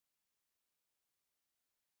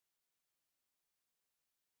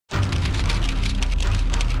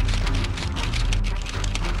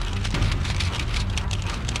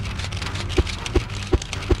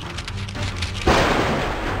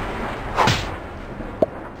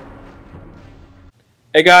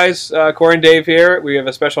Hey guys, Corey and Dave here. We have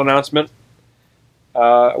a special announcement.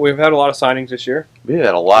 We've had a lot of signings this year. We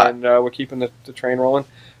had a lot. And we're keeping the train rolling.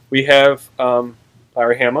 We have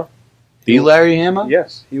Larry Hama. The Larry Hama?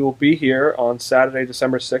 Yes. He will be here on Saturday,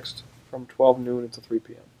 December 6th from 12 noon until 3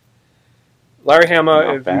 p.m. Larry Hama,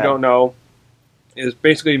 Not if bad. you don't know, is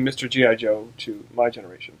basically Mr. G.I. Joe to my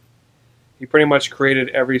generation. He pretty much created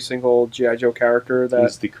every single G.I. Joe character that...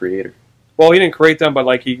 He's the creator. Well, he didn't create them, but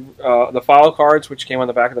like the file cards, which came on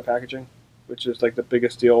the back of the packaging, which is like the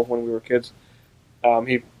biggest deal when we were kids.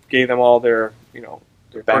 He gave them all their,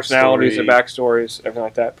 their personalities, their backstories, everything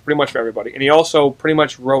like that, pretty much for everybody. And he also pretty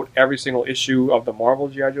much wrote every single issue of the Marvel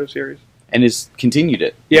G.I. Joe series. And has continued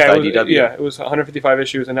it. Yeah, with IDW. It was 155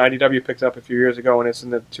 issues, and IDW picked it up a few years ago, and it's in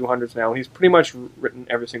the 200s now. And he's pretty much written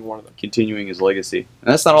every single one of them. Continuing his legacy.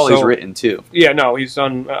 And that's not all he's written, too. Yeah, no, he's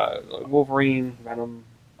done Wolverine, Venom,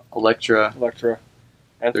 Elektra,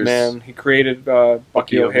 Ant-Man. He created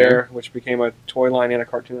Bucky O'Hare, which became a toy line and a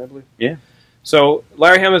cartoon, I believe. Yeah. So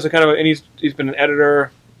Larry Hama is a kind of, and he's been an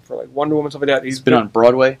editor for like Wonder Woman, stuff like that. He's been on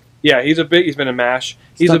Broadway. Yeah, he's been in MASH.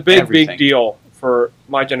 He's a big deal for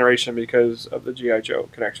my generation because of the G.I. Joe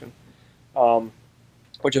connection,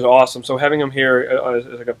 which is awesome. So having him here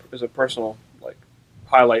as a personal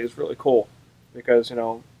highlight is really cool because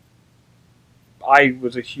I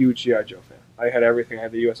was a huge G.I. Joe fan. I had everything. I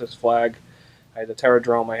had the USS Flag. I had the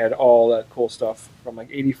Terradrome. I had all that cool stuff from like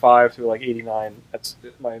 85 to like 89. That's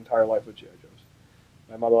my entire life with G.I. Joes.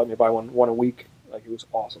 My mother let me buy one a week. Like, it was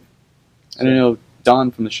awesome. And I know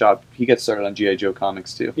Don from the shop, he gets started on G.I. Joe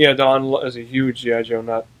comics too. Yeah, Don is a huge G.I. Joe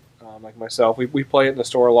nut, like myself. We play it in the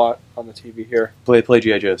store a lot on the TV here. Play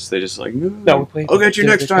G.I. Joes. They just like, no, we play. I'll get you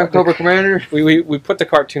next time, Cobra Commander. We put the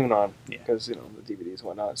cartoon on because the DVDs and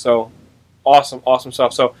whatnot. So awesome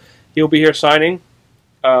stuff. So he'll be here signing,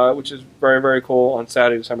 which is very, very cool on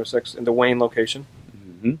Saturday, December 6th in the Wayne location.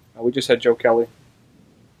 Mm-hmm. We just had Joe Kelly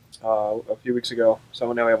a few weeks ago.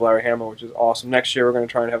 So now we have Larry Hama, which is awesome. Next year we're going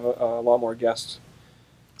to try and have a lot more guests.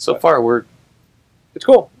 So far it's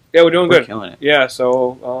cool. Yeah, we're doing good. Killing it. Yeah,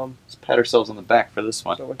 so let's pat ourselves on the back for this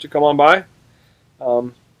one. So why don't you come on by?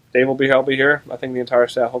 Dave will be here. I think the entire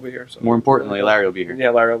staff will be here. So more importantly, Larry will be here.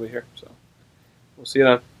 Yeah, Larry will be here. So we'll see you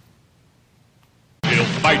then. He'll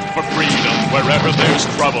fight for freedom wherever there's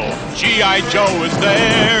trouble. G.I. Joe is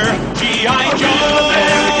there. G.I. Joe,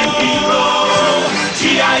 American hero.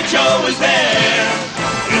 G.I. Joe is there.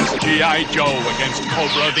 It's G.I. Joe against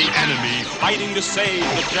Cobra, the enemy, fighting to save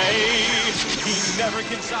the day. He never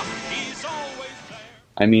gives up. He's always there.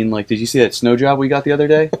 I mean, did you see that snow job we got the other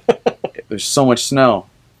day? There's so much snow.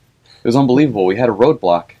 It was unbelievable. We had a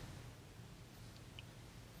roadblock.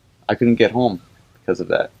 I couldn't get home because of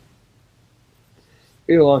that.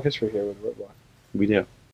 We have a long history here with roadblock. We do.